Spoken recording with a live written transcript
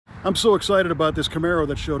I'm so excited about this Camaro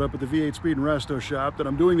that showed up at the V8 Speed and Resto shop that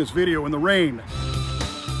I'm doing this video in the rain.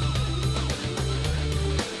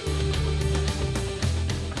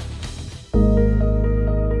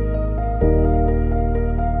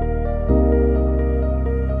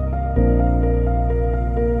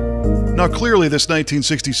 Now clearly this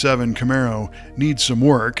 1967 Camaro needs some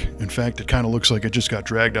work. In fact, it kind of looks like it just got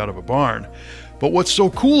dragged out of a barn. But what's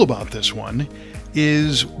so cool about this one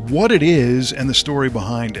is what it is and the story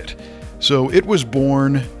behind it. So it was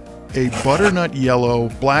born a butternut yellow,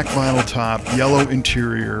 black vinyl top, yellow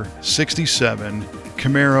interior, 67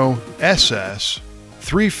 Camaro SS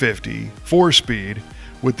 350 4-speed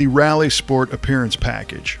with the Rally Sport appearance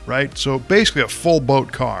package, right? So basically a full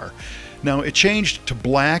boat car. Now it changed to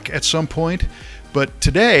black at some point, but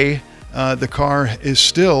today the car is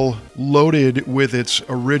still loaded with its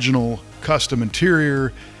original custom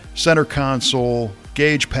interior, center console,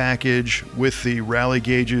 gauge package with the rally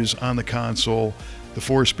gauges on the console, the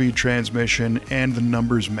 4-speed transmission, and the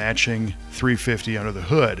numbers matching 350 under the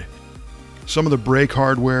hood. Some of the brake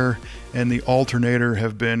hardware and the alternator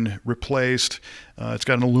have been replaced. It's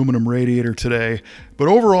got an aluminum radiator today, but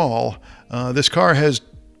overall this car has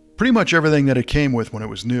pretty much everything that it came with when it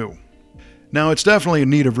was new. Now it's definitely in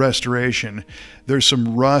need of restoration. There's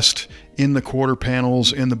some rust in the quarter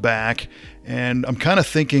panels in the back, and I'm kind of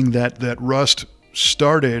thinking that that rust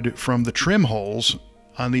started from the trim holes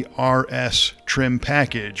on the RS trim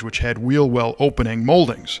package, which had wheel well opening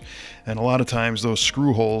moldings, and a lot of times those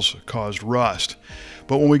screw holes caused rust.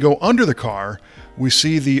 But when we go under the car, we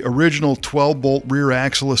see the original 12-bolt rear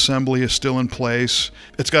axle assembly is still in place.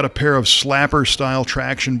 It's got a pair of slapper style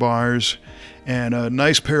traction bars and a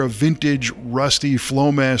nice pair of vintage rusty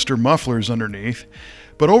Flowmaster mufflers underneath.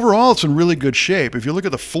 But overall, it's in really good shape. If you look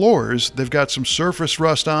at the floors, they've got some surface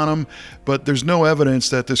rust on them, but there's no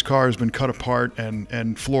evidence that this car has been cut apart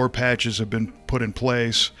and floor patches have been put in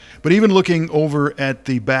place. But even looking over at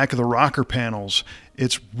the back of the rocker panels,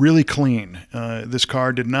 it's really clean. This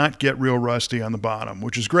car did not get real rusty on the bottom,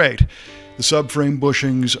 which is great. The subframe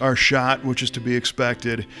bushings are shot, which is to be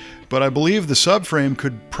expected, but I believe the subframe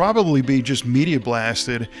could probably be just media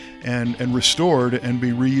blasted and restored and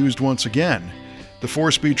be reused once again. The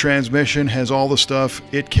 4-speed transmission has all the stuff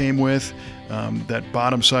it came with, that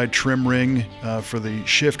bottom side trim ring for the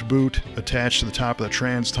shift boot attached to the top of the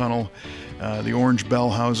trans tunnel, the orange bell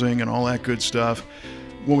housing and all that good stuff.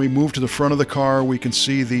 When we move to the front of the car, we can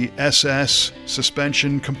see the SS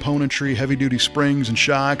suspension componentry, heavy-duty springs and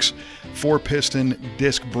shocks, 4-piston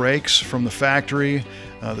disc brakes from the factory,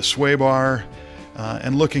 the sway bar,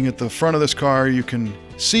 and looking at the front of this car, you can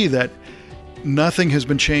see that nothing has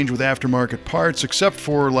been changed with aftermarket parts except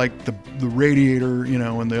for like the radiator, you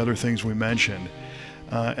know, and the other things we mentioned.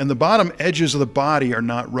 And the bottom edges of the body are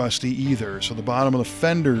not rusty either, so the bottom of the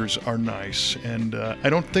fenders are nice, and I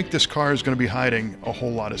don't think this car is going to be hiding a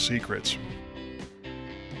whole lot of secrets.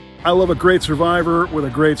 I love a great survivor with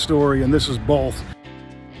a great story, and this is both.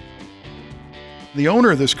 The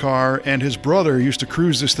owner of this car and his brother used to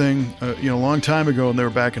cruise this thing a long time ago, and they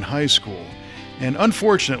were back in high school. And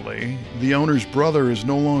unfortunately, the owner's brother is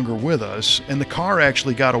no longer with us, and the car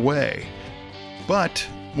actually got away. But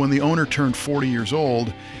when the owner turned 40 years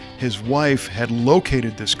old, his wife had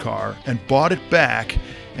located this car and bought it back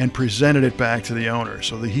and presented it back to the owner.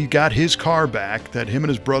 So that he got his car back that him and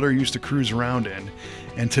his brother used to cruise around in.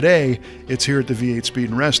 And today, it's here at the V8 Speed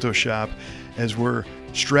and Resto shop as we're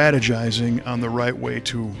strategizing on the right way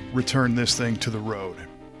to return this thing to the road.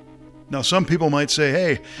 Now, some people might say,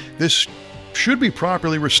 hey, this should be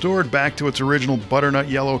properly restored back to its original butternut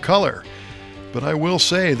yellow color. But I will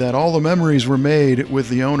say that all the memories were made with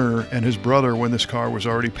the owner and his brother when this car was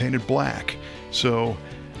already painted black. So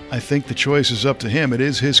I think the choice is up to him. It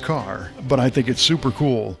is his car, but I think it's super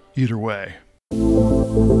cool either way.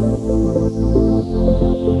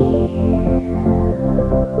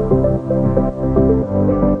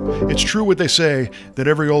 It's true what they say, that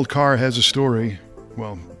every old car has a story.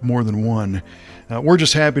 Well, more than one. We're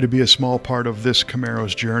just happy to be a small part of this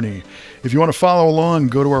Camaro's journey. If you want to follow along,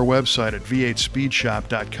 go to our website at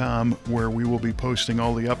v8speedshop.com, where we will be posting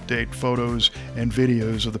all the update photos and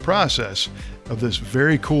videos of the process of this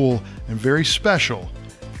very cool and very special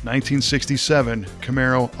 1967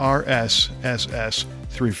 Camaro RS SS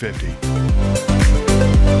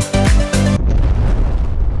 350.